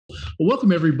Well,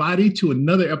 welcome everybody to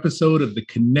another episode of the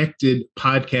Connected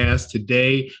podcast.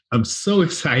 Today, I'm so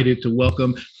excited to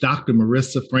welcome Dr.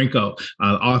 Marisa Franco,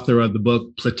 author of the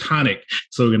book Platonic.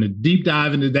 So we're going to deep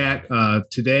dive into that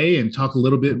today and talk a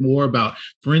little bit more about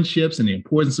friendships and the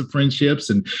importance of friendships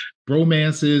and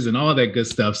romances and all that good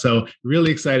stuff. So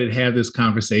really excited to have this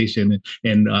conversation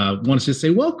and want to just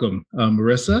say welcome,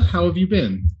 Marisa. How have you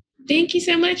been? Thank you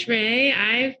so much, Ray.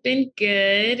 I've been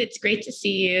good. It's great to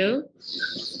see you.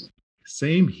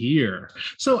 Same here.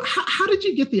 So how did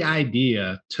you get the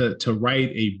idea to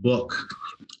write a book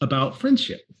about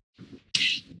friendship?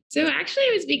 So actually,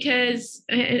 it was because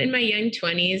in my young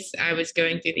 20s, I was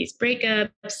going through these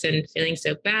breakups and feeling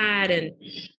so bad. And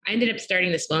I ended up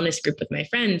starting this wellness group with my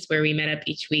friends where we met up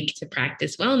each week to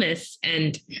practice wellness.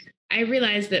 And I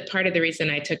realized that part of the reason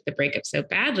I took the breakup so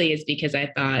badly is because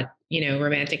I thought,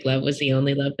 romantic love was the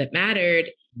only love that mattered.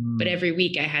 But every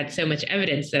week I had so much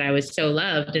evidence that I was so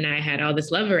loved and I had all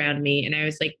this love around me. And I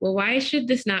was like, well, why should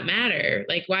this not matter?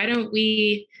 Like, why don't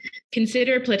we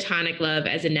consider platonic love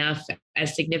as enough,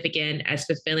 as significant, as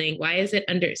fulfilling? Why is it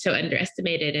so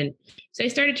underestimated? And so I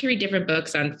started to read different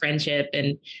books on friendship,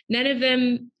 and none of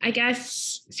them, I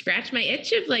guess, scratched my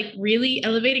itch of like really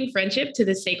elevating friendship to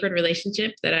the sacred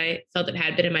relationship that I felt it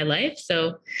had been in my life.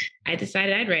 So I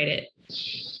decided I'd write it.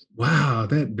 Wow,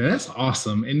 that's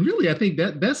awesome. And really, I think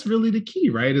that's really the key,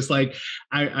 right? It's like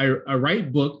I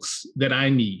write books that I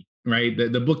need, right?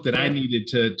 The book that I needed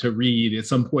to read at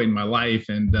some point in my life,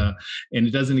 and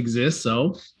it doesn't exist.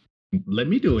 So let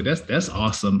me do it. That's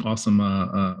awesome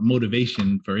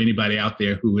motivation for anybody out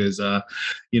there who is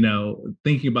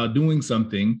thinking about doing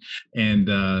something and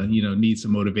needs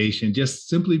some motivation, just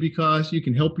simply because you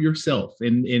can help yourself.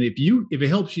 And if it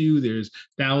helps you, there's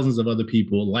thousands of other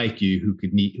people like you who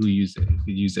could use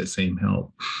that same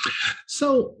help.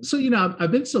 So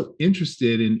I've been so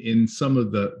interested in some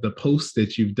of the posts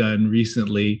that you've done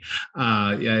recently.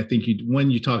 I think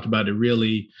you talked about it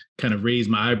really kind of raised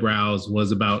my eyebrows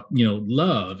was about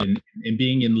love and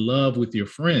being in love with your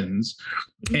friends.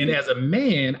 And as a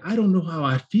man, I don't know how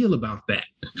I feel about that,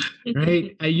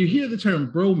 right? You hear the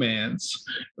term bromance,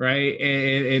 right?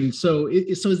 And so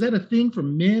is that a thing for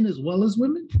men as well as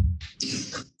women?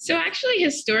 So actually,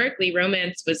 historically,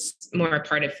 romance was more a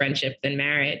part of friendship than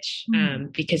marriage,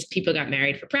 because people got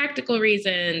married for practical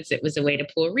reasons. It was a way to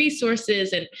pool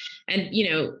resources, and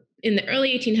in the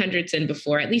early 1800s and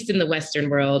before, at least in the Western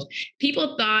world,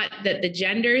 people thought that the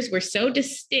genders were so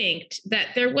distinct that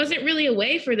there wasn't really a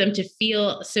way for them to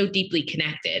feel so deeply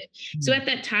connected. So at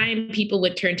that time, people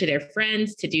would turn to their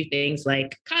friends to do things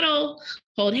like cuddle,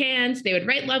 hold hands. They would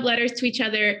write love letters to each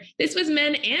other. This was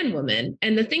men and women.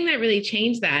 And the thing that really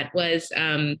changed that was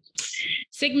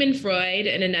Sigmund Freud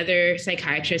and another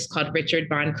psychiatrist called Richard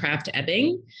von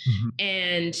Krafft-Ebing,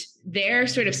 and their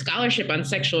sort of scholarship on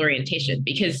sexual orientation.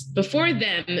 Because before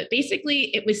them,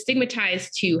 basically, it was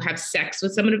stigmatized to have sex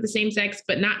with someone of the same sex,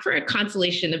 but not for a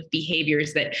constellation of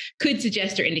behaviors that could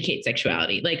suggest or indicate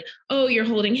sexuality. Like, oh, you're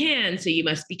holding hands, so you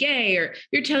must be gay, or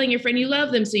you're telling your friend you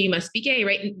love them, so you must be gay,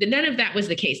 right? None of that was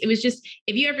the case. It was just,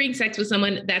 if you ever having sex with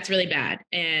someone, that's really bad.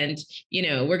 And,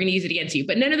 we're going to use it against you.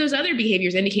 But none of those other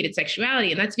behaviors indicated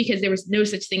sexuality. And that's because there was no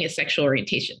such thing as sexual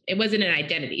orientation. It wasn't an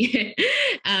identity.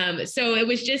 So it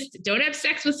was just, don't have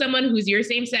sex with someone who's your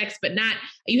same sex, but not,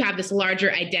 you have this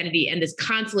larger identity and this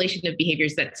constellation of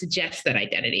behaviors that suggests that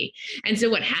identity. And so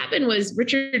what happened was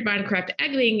Richard von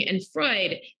Krafft-Ebing and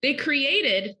Freud, they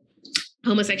created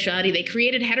homosexuality, they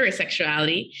created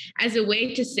heterosexuality as a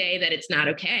way to say that it's not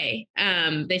okay.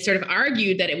 They sort of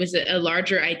argued that it was a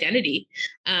larger identity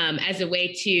as a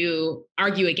way to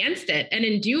argue against it. And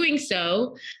in doing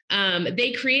so,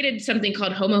 they created something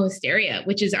called homohysteria,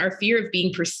 which is our fear of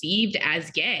being perceived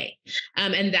as gay.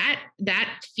 And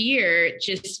that fear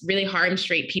just really harms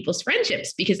straight people's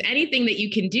friendships, because anything that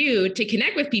you can do to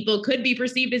connect with people could be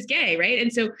perceived as gay, right?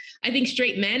 And so I think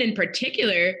straight men in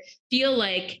particular feel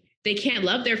like they can't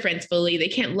love their friends fully. They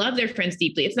can't love their friends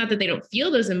deeply. It's not that they don't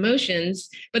feel those emotions,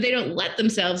 but they don't let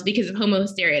themselves because of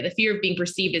homohysteria, the fear of being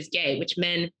perceived as gay, which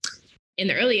men in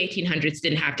the early 1800s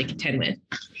didn't have to contend with.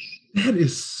 That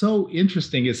is so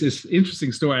interesting. It's this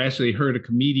interesting story. I actually heard a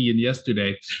comedian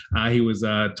yesterday. He was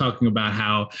talking about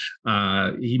how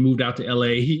he moved out to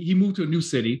LA. He moved to a new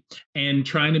city and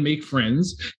trying to make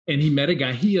friends. And he met a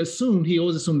guy. He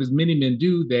always assumed, as many men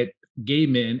do, that gay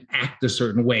men act a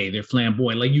certain way. They're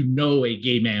flamboyant, like a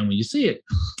gay man when you see it.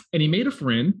 And he made a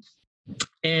friend,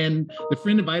 and the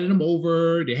friend invited him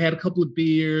over. They had a couple of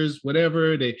beers,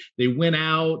 whatever. They went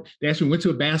out. They actually went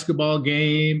to a basketball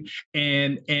game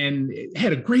and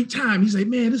had a great time. He's like,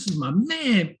 man, this is my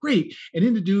man, great. And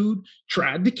then the dude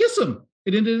tried to kiss him.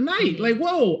 at the end of the night. Like,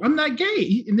 whoa, I'm not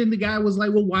gay. And then the guy was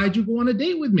like, well, why'd you go on a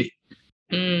date with me?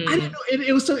 I didn't know.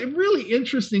 It was so really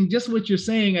interesting. Just what you're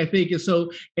saying, I think, is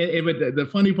so. But the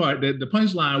funny part, the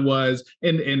punchline was,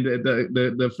 and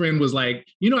the friend was like,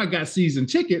 I got season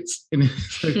tickets, and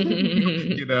it's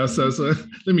like, So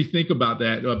let me think about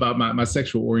that, about my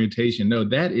sexual orientation. No,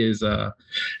 that is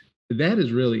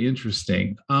really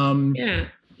interesting. Yeah.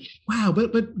 Wow,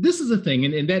 but this is the thing,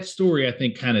 and that story I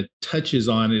think kind of touches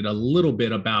on it a little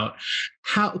bit about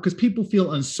how, because people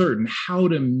feel uncertain how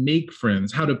to make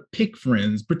friends, how to pick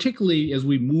friends, particularly as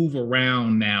we move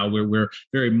around now, where we're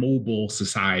very mobile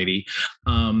society.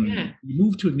 You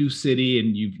move to a new city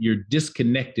and you're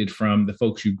disconnected from the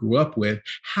folks you grew up with.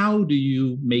 How do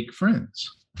you make friends?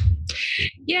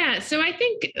 Yeah, so I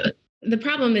think the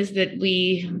problem is that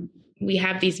we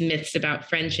have these myths about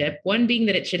friendship, one being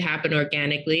that it should happen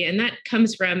organically. And that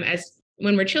comes from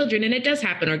when we're children, and it does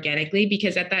happen organically,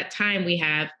 because at that time we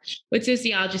have what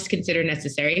sociologists consider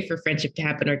necessary for friendship to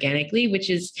happen organically,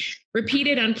 which is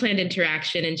repeated unplanned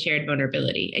interaction and shared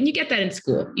vulnerability. And you get that in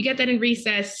school, you get that in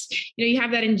recess, you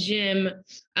have that in gym,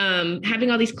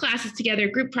 having all these classes together,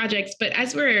 group projects. But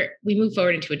as we move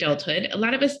forward into adulthood, a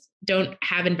lot of us don't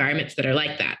have environments that are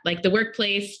like that. Like the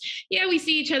workplace, we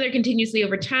see each other continuously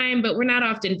over time, but we're not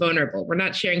often vulnerable. We're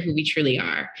not sharing who we truly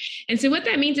are. And so what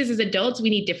that means is, as adults,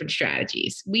 we need different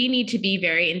strategies. We need to be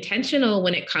very intentional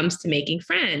when it comes to making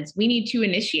friends. We need to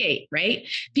initiate, right?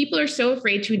 People are so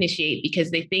afraid to initiate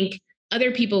because they think other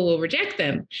people will reject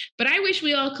them. But I wish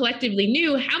we all collectively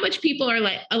knew how much people are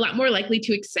a lot more likely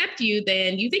to accept you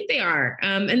than you think they are.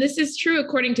 And this is true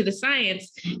according to the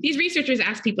science. These researchers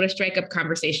asked people to strike up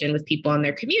conversation with people on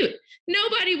their commute.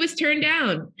 Nobody was turned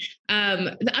down.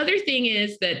 The other thing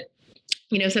is that,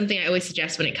 something I always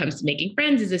suggest when it comes to making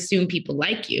friends is assume people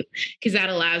like you, because that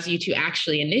allows you to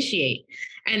actually initiate.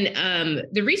 And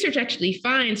the research actually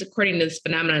finds, according to this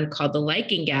phenomenon called the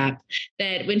liking gap,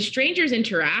 that when strangers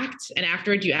interact and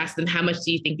afterwards you ask them, how much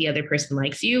do you think the other person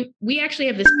likes you? We actually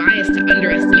have this bias to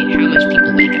underestimate how much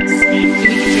people like us. So we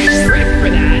can sort of correct for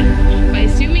that by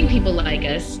assuming people like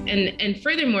us. And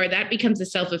furthermore, that becomes a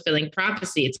self-fulfilling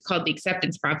prophecy. It's called the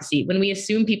acceptance prophecy. When we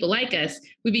assume people like us,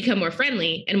 we become more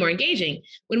friendly and more engaging.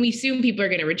 When we assume people are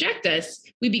going to reject us,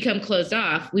 we become closed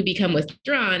off, we become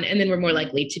withdrawn, and then we're more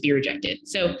likely to be rejected.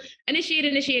 So initiate,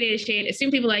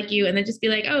 assume people like you, and then just be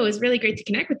like, oh, it's really great to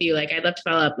connect with you. Like, I'd love to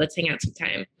follow up. Let's hang out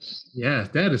sometime. Yeah,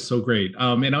 that is so great.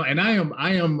 And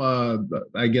I am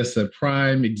I guess a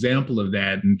prime example of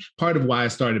that. And part of why I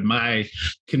started my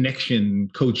connection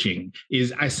coaching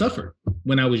is I suffered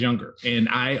when I was younger. And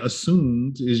I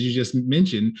assumed, as you just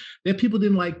mentioned, that people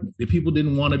didn't like me, that people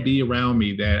didn't want to be around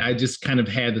me, that I just kind of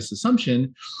had this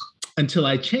assumption until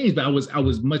I changed. But I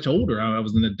was much older. I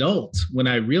was an adult when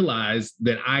I realized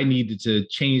that I needed to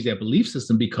change that belief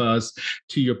system, because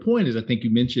to your point, as I think you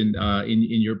mentioned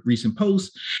in your recent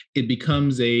post, it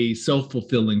becomes a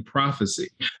self-fulfilling prophecy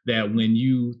that when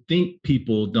you think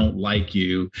people don't like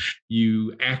you,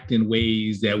 you act in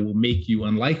ways that will make you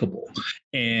unlikable,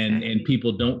 and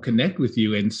people don't connect with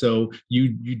you. And so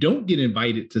you don't get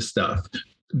invited to stuff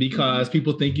because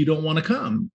people think you don't want to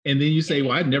come. And then you say,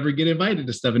 well, I'd never get invited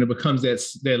to stuff. And it becomes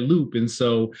that loop. And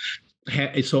so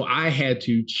I had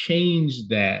to change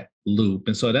that loop.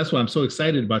 And so that's why I'm so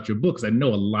excited about your book, because I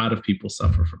know a lot of people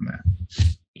suffer from that.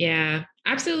 Yeah,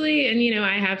 absolutely. And,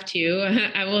 I have too.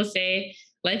 I will say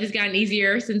life has gotten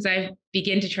easier since I've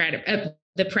begun to try to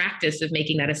the practice of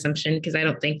making that assumption, because I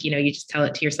don't think, you just tell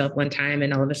it to yourself one time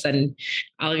and all of a sudden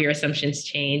all of your assumptions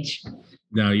change.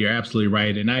 No, you're absolutely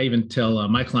right. And I even tell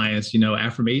my clients,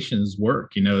 affirmations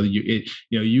work.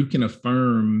 You can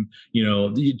affirm,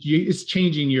 it's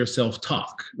changing your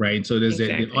self-talk, right? So there's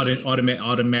exactly.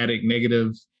 automatic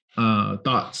negative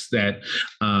thoughts that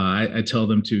I tell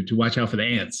them to watch out for the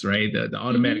ants, right? The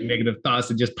automatic negative thoughts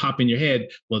that just pop in your head.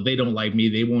 Well, they don't like me.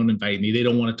 They won't invite me. They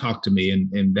don't want to talk to me.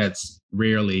 And that's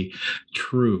rarely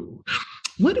true.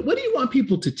 What do you want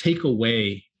people to take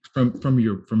away from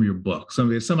your book?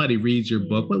 If somebody reads your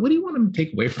book, what do you want them to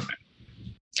take away from it?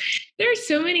 There are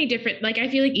so many different, I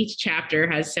feel like each chapter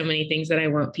has so many things that I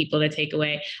want people to take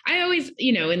away. I always,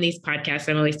 in these podcasts,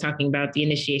 I'm always talking about the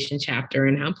initiation chapter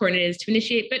and how important it is to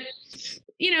initiate. But,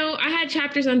 I had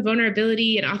chapters on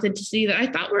vulnerability and authenticity that I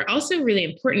thought were also really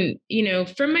important.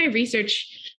 From my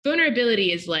research,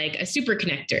 vulnerability is like a super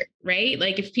connector, right?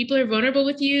 Like if people are vulnerable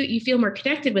with you, you feel more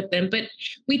connected with them, but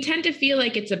we tend to feel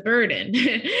like it's a burden.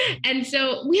 And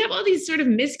so we have all these sort of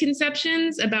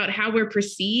misconceptions about how we're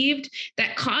perceived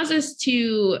that cause us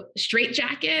to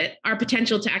straitjacket our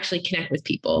potential to actually connect with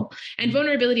people. And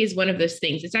vulnerability is one of those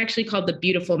things. It's actually called the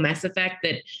beautiful mess effect,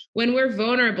 that when we're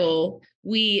vulnerable,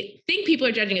 we think people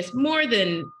are judging us more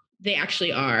than they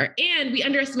actually are. And we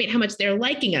underestimate how much they're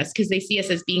liking us because they see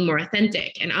us as being more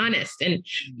authentic and honest. And,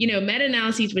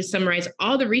 meta-analyses which summarize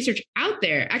all the research out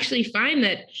there actually find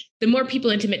that the more people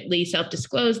intimately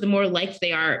self-disclose, the more liked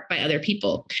they are by other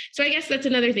people. So I guess that's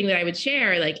another thing that I would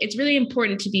share. Like, it's really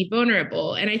important to be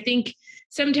vulnerable. And I think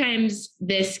sometimes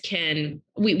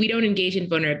we don't engage in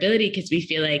vulnerability because we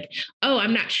feel like, oh,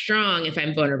 I'm not strong if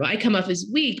I'm vulnerable. I come off as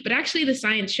weak. But actually, the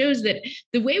science shows that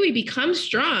the way we become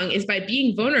strong is by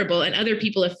being vulnerable and other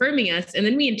people affirming us. And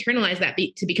then we internalize that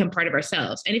to become part of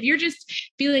ourselves. And if you're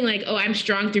just feeling like, oh, I'm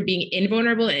strong through being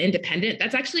invulnerable and independent,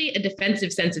 that's actually a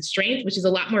defensive sense of strength, which is a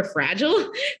lot more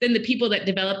fragile than the people that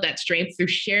develop that strength through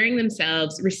sharing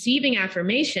themselves, receiving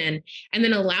affirmation, and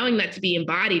then allowing that to be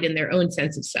embodied in their own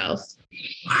sense of self.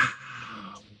 Wow.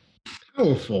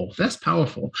 Powerful. That's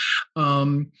powerful.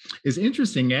 It's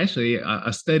interesting, actually,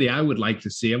 a study I would like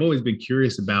to see. I've always been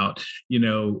curious about,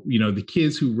 the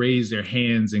kids who raise their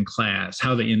hands in class,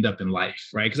 how they end up in life,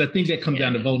 right? Because I think that comes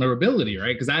down to vulnerability,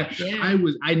 right? Because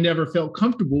I never felt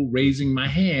comfortable raising my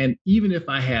hand, even if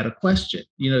I had a question.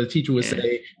 The teacher would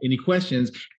say, any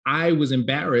questions? I was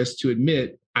embarrassed to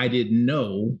admit I didn't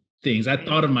know things. I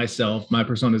thought of myself, my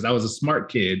persona, as I was a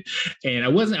smart kid, and I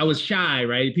was shy,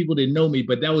 right? People didn't know me,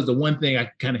 but that was the one thing I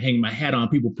kind of hang my hat on.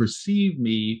 People perceived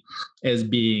me as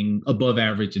being above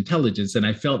average intelligence. And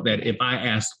I felt that if I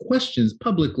asked questions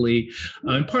publicly,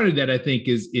 and part of that I think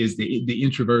is the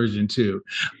introversion too,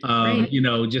 right.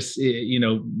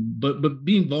 But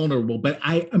being vulnerable. But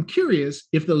I'm curious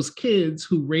if those kids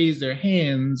who raise their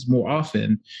hands more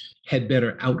often had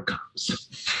better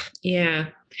outcomes. Yeah.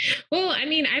 Well, I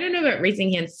mean, I don't know about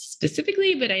raising hands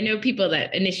specifically, but I know people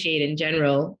that initiate in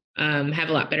general have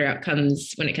a lot better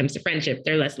outcomes when it comes to friendship.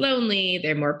 They're less lonely,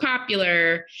 they're more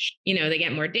popular, they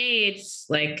get more dates,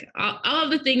 like all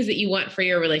of the things that you want for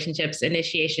your relationships,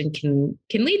 initiation can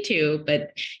lead to.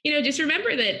 But, just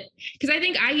remember that, because I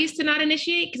think I used to not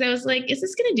initiate because I was like, is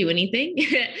this going to do anything?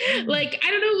 Like,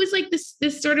 I don't know. It was like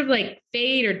this sort of like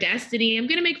fate or destiny. I'm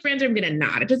going to make friends or I'm going to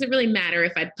not. It doesn't really matter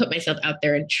if I put myself out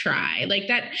there and try. Like,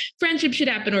 that friendship should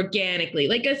happen organically.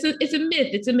 Like, it's a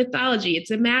myth. It's a mythology. It's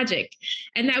a magic.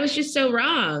 And that was just so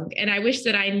wrong. And I wish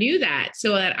that I knew that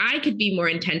so that I could be more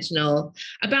intentional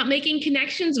about making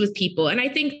connections with people. And I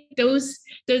think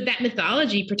that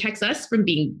mythology protects us from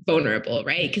being vulnerable,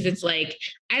 right? Because it's like,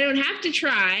 I don't have to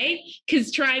try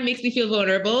because trying makes me feel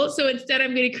vulnerable. So instead,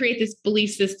 I'm going to create this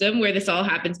belief system where this all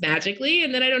happens magically.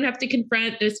 And then I don't have to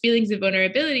confront those feelings of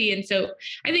vulnerability. And so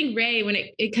I think, Ray, when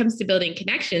it comes to building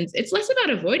connections, it's less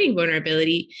about avoiding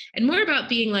vulnerability and more about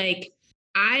being like,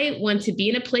 I want to be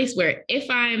in a place where if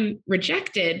I'm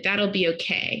rejected, that'll be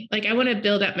okay. Like, I want to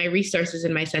build up my resources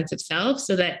and my sense of self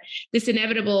so that this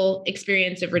inevitable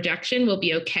experience of rejection will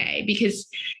be okay. Because,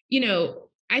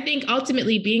 I think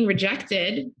ultimately being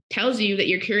rejected tells you that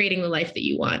you're curating the life that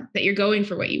you want, that you're going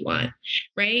for what you want,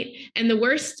 right? And the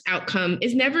worst outcome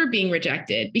is never being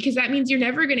rejected, because that means you're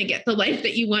never going to get the life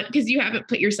that you want because you haven't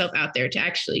put yourself out there to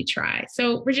actually try.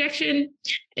 So rejection,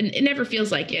 and it never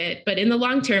feels like it, but in the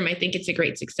long term, I think it's a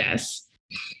great success.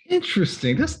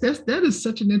 Interesting. That is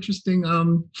such an interesting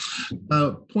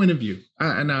point of view,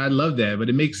 and I love that. But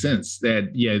it makes sense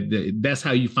that that's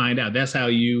how you find out. That's how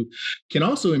you can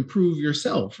also improve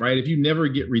yourself, right? If you never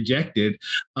get rejected,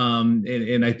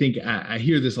 and I think I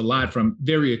hear this a lot from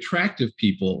very attractive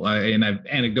people, and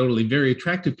anecdotally, very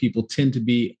attractive people tend to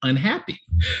be unhappy,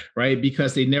 right?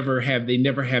 Because they never have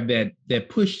that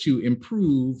push to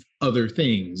improve other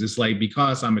things. It's like,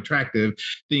 because I'm attractive,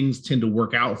 things tend to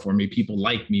work out for me. People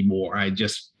like me more. It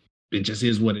just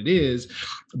is what it is.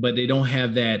 But they don't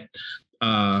have that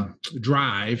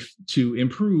drive to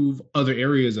improve other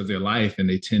areas of their life, and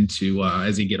they tend to,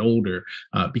 as they get older,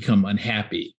 become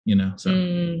unhappy. So,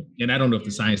 and I don't know if the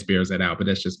science bears that out, but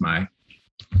that's just my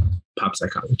pop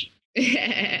psychology.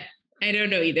 I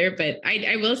don't know either, but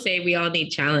I will say we all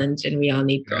need challenge and we all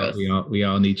need growth. We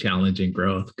all need challenge and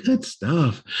growth. Good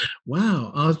stuff.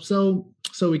 Wow.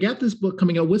 So we got this book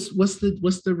coming out. What's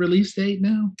the release date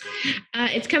now?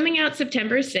 It's coming out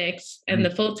September 6th, and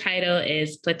the full title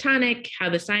is Platonic: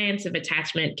 How the Science of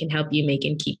Attachment Can Help You Make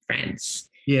and Keep Friends.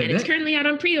 Yeah, and it's currently out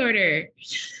on pre-order.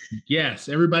 Yes,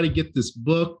 everybody get this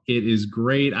book. It is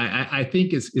great. I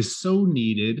think it's so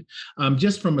needed,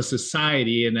 just from a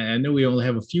society. And I know we only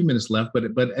have a few minutes left,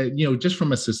 but just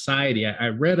from a society. I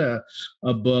read a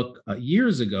book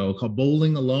years ago called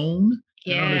Bowling Alone.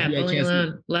 Yeah, Bowling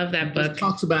Alone. Love that book. It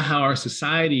talks about how our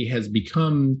society has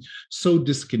become so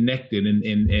disconnected,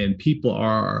 and people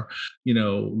are,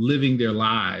 living their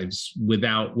lives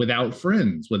without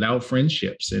friends, without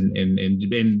friendships,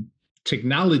 and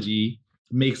technology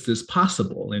makes this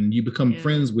possible, and you become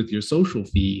friends with your social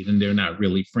feed, and they're not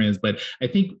really friends. But I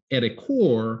think at a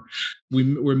core,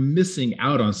 we're missing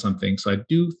out on something. So I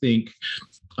do think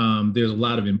there's a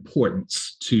lot of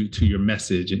importance to your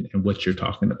message and what you're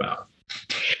talking about.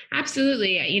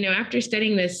 Absolutely. After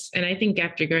studying this, and I think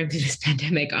after going through this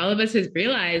pandemic, all of us has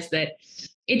realized that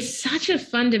it's such a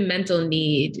fundamental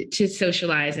need to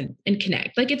socialize and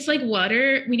connect. Like, it's like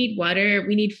water. We need water.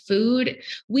 We need food.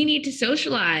 We need to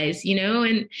socialize,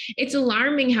 and it's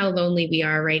alarming how lonely we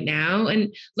are right now.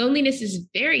 And loneliness is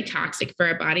very toxic for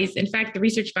our bodies. In fact, the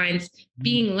research finds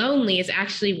being lonely is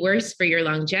actually worse for your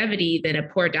longevity than a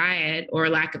poor diet or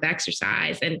lack of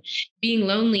exercise. And being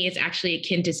lonely is actually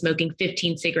akin to smoking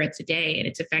 15 cigarettes a day and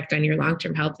its effect on your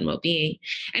long-term health and well-being.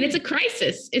 And it's a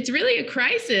crisis. It's really a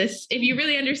crisis if you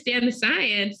really understand the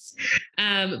science.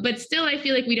 But still, I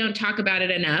feel like we don't talk about it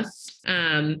enough.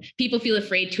 People feel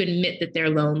afraid to admit that they're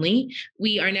lonely.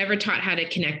 We are never taught how to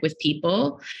connect with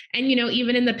people. And,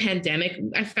 even in the pandemic,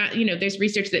 I found, there's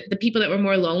research that the people that were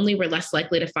more lonely were less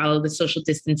likely to follow the social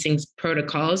distancing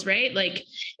protocols, right? Like,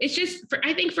 it's just,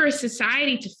 I think for a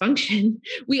society to function,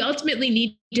 we ultimately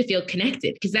need to feel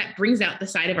connected, because that brings out the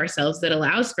side of ourselves that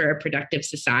allows for a productive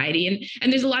society.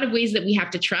 And there's a lot of ways that we have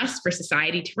to trust for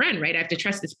society to run, right? I have to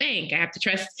trust this bank. I have to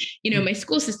trust, my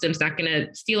school system's not going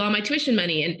to steal all my tuition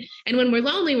money. And when we're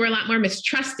lonely, we're a lot more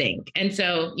mistrusting. And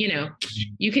so,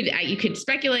 you could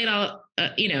speculate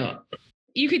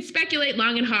you could speculate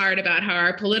long and hard about how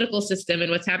our political system and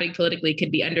what's happening politically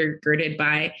could be undergirded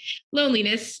by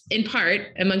loneliness, in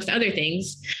part, amongst other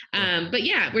things. But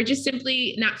yeah, we're just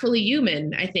simply not fully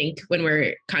human, I think, when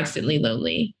we're constantly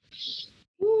lonely.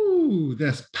 Ooh,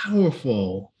 that's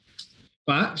powerful.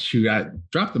 But shoot, I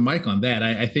dropped the mic on that.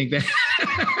 I think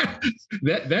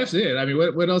that that's it. I mean,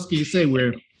 what else can you say?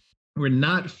 We're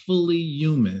not fully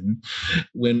human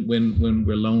when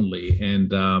we're lonely,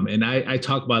 and I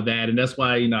talk about that, and that's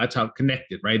why I talk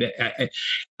connected, right?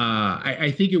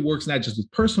 I think it works not just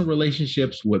with personal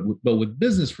relationships, but with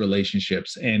business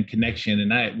relationships and connection,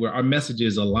 and where our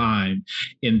messages align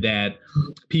in that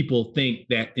people think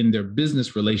that in their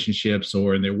business relationships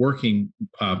or in their working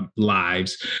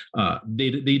lives,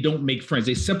 they don't make friends.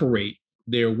 They separate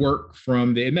their work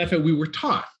from the, matter of fact, we were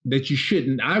taught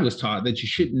that I was taught that you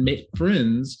shouldn't make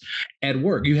friends at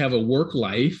work. You have a work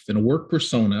life and a work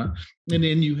persona, and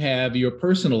then you have your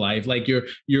personal life. Like your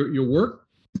work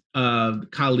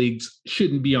colleagues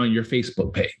shouldn't be on your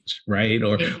Facebook page, right?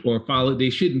 Or they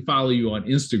shouldn't follow you on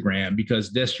Instagram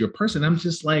because that's your person. I'm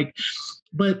just like,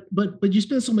 but you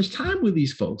spend so much time with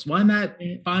these folks. Why not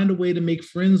find a way to make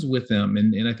friends with them?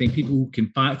 And I think people who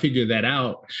can figure that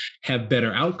out have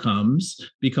better outcomes,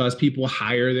 because people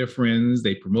hire their friends,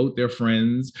 they promote their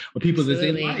friends, or people that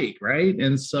they like, right?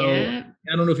 And so I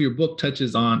don't know if your book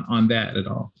touches on that at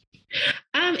all.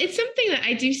 It's something that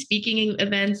I do speaking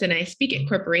events, and I speak at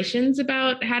corporations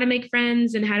about how to make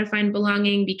friends and how to find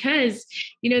belonging, because,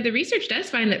 the research does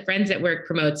find that friends at work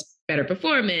promotes better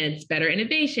performance, better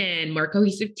innovation, more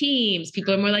cohesive teams.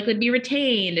 People are more likely to be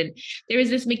retained. And there was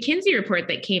this McKinsey report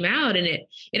that came out, and it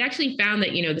actually found that,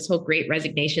 this whole great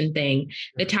resignation thing,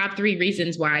 the top 3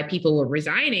 reasons why people were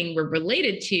resigning were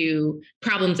related to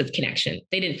problems of connection.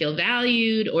 They didn't feel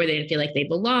valued, or they didn't feel like they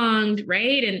belonged,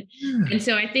 right? And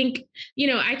so I think,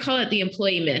 I call it the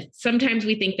employee myth. Sometimes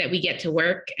we think that we get to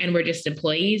work and we're just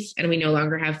employees and we no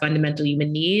longer have fundamental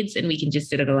human needs, and we can just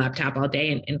sit at a laptop all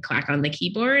day and clack on the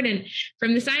keyboard. And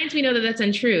from the science, we know that that's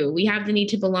untrue. We have the need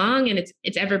to belong, and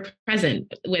it's ever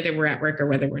present, whether we're at work or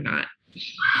whether we're not.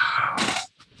 Wow.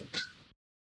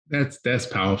 That's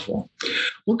powerful.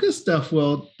 Well, good stuff.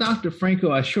 Well, Dr.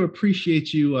 Franco, I sure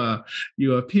appreciate you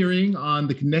appearing on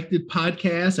the Connected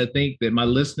podcast. I think that my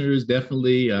listeners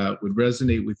definitely would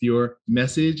resonate with your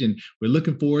message, and we're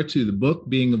looking forward to the book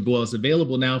being, well, it's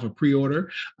available now for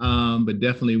pre-order, but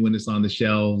definitely when it's on the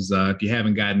shelves, if you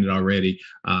haven't gotten it already,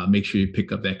 make sure you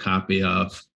pick up that copy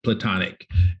of Platonic.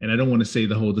 And I don't want to say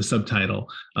the subtitle.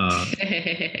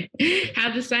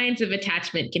 How the science of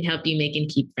attachment can help you make and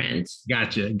keep friends.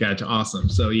 Gotcha. Awesome.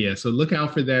 So look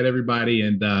out for that, everybody.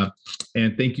 And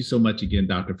thank you so much again,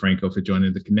 Dr. Franco, for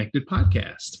joining the Connected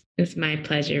podcast. It's my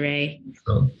pleasure, Ray.